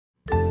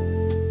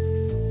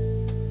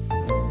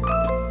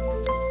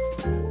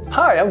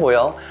Hi, I'm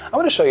Will. I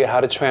want to show you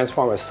how to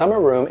transform a summer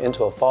room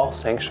into a fall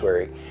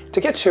sanctuary to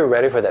get you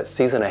ready for that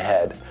season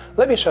ahead.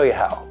 Let me show you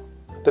how.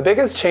 The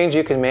biggest change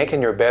you can make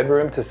in your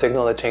bedroom to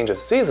signal a change of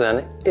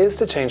season is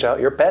to change out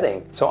your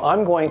bedding. So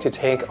I'm going to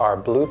take our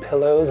blue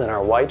pillows and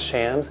our white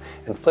shams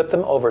and flip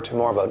them over to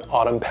more of an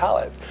autumn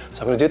palette.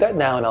 So I'm going to do that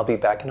now and I'll be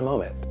back in a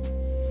moment.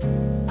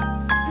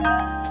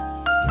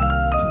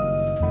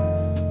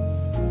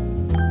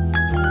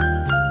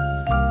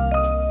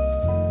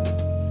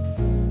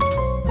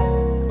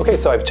 Okay,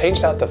 so I've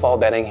changed out the fall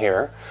bedding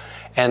here,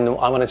 and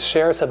I want to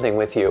share something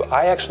with you.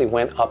 I actually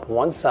went up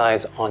one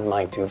size on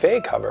my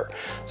duvet cover.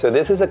 So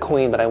this is a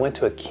queen, but I went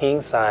to a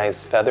king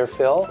size feather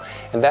fill,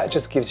 and that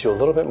just gives you a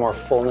little bit more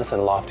fullness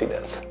and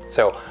loftiness.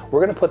 So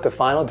we're going to put the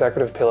final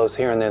decorative pillows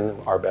here, and then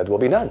our bed will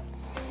be done.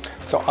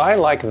 So I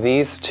like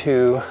these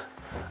two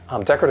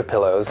decorative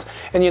pillows,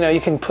 and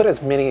you can put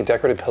as many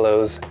decorative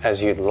pillows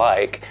as you'd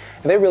like,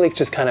 and they really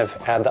just kind of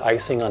add the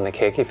icing on the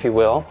cake, if you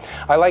will.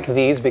 I like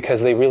these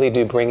because they really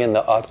do bring in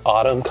the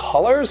autumn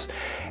colors,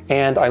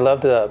 and I love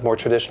the more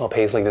traditional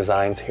paisley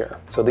designs here.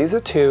 So these are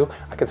two.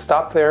 I could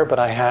stop there, but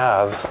I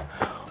have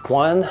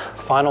one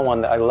final one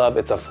that I love.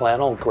 It's a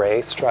flannel gray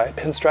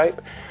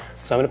pinstripe,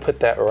 so I'm going to put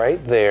that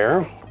right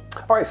there.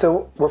 All right,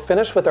 so we're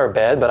finished with our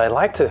bed, but I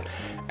like to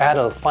add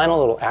a final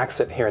little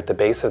accent here at the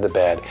base of the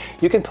bed.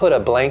 You can put a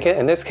blanket.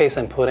 In this case,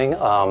 I'm putting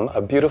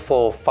a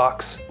beautiful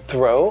fox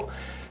throw,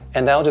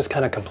 and that'll just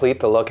kind of complete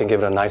the look and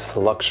give it a nice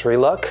luxury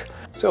look.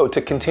 So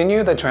to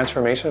continue the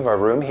transformation of our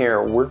room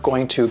here, we're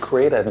going to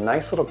create a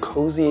nice little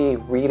cozy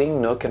reading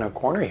nook in a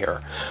corner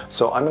here.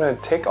 So I'm going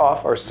to take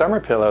off our summer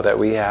pillow that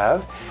we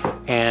have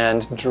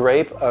and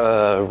drape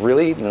a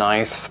really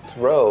nice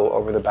throw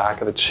over the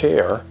back of the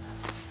chair.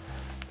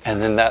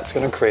 And then that's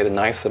going to create a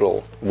nice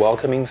little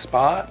welcoming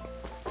spot.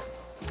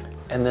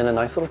 And then a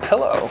nice little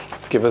pillow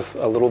to give us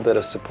a little bit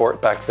of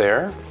support back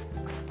there.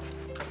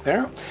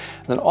 There.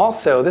 And then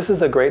also, this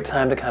is a great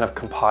time to kind of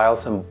compile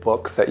some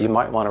books that you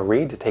might want to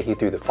read to take you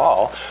through the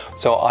fall.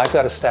 So I've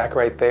got a stack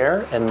right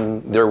there,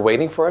 and they're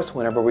waiting for us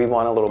whenever we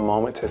want a little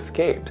moment to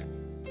escape.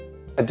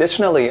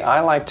 Additionally, I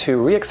like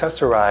to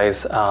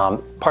re-accessorize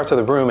parts of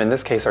the room, in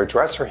this case our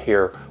dresser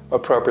here,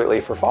 appropriately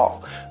for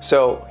fall.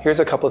 So here's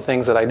a couple of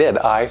things that I did.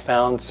 I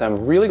found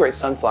some really great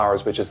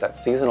sunflowers, which is that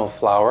seasonal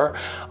flower,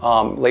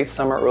 late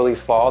summer, early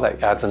fall,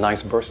 that adds a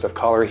nice burst of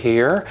color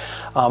here.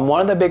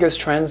 One of the biggest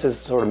trends is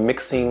sort of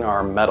mixing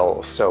our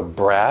metals, so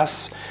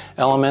brass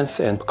elements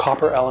and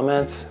copper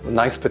elements,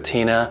 nice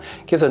patina,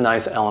 gives a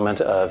nice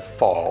element of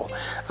fall.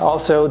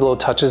 Also, little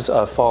touches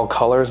of fall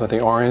colors with the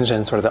orange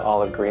and sort of the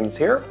olive greens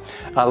here.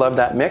 I love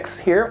that mix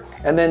here.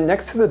 And then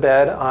next to the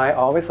bed, I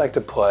always like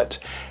to put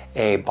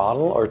a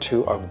bottle or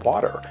two of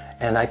water.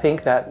 And I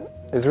think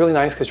that is really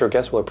nice because your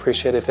guests will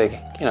appreciate it if they,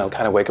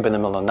 kind of wake up in the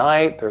middle of the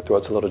night, their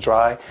throat's a little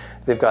dry,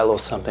 they've got a little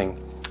something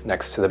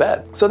next to the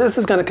bed. So this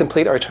is going to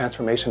complete our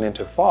transformation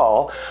into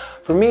fall.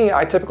 For me,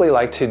 I typically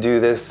like to do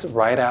this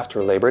right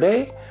after Labor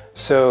Day.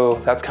 So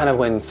that's kind of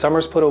when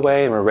summer's put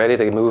away and we're ready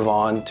to move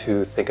on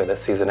to think of the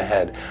season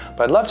ahead.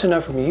 But I'd love to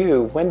know from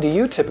you, when do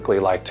you typically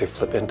like to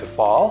flip into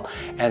fall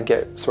and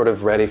get sort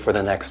of ready for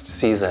the next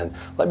season?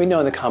 Let me know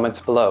in the comments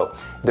below.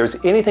 If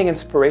there's anything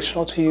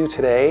inspirational to you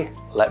today,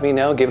 let me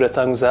know, give it a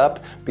thumbs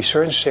up, be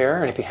sure and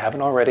share, and if you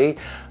haven't already,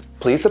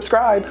 please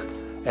subscribe,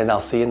 and I'll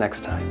see you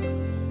next time.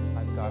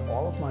 I've got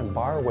all of my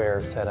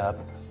barware set up,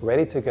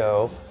 ready to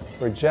go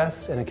for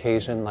just an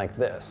occasion like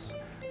this.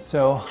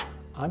 So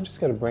I'm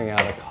just going to bring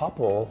out a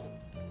couple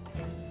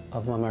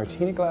of my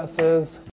martini glasses.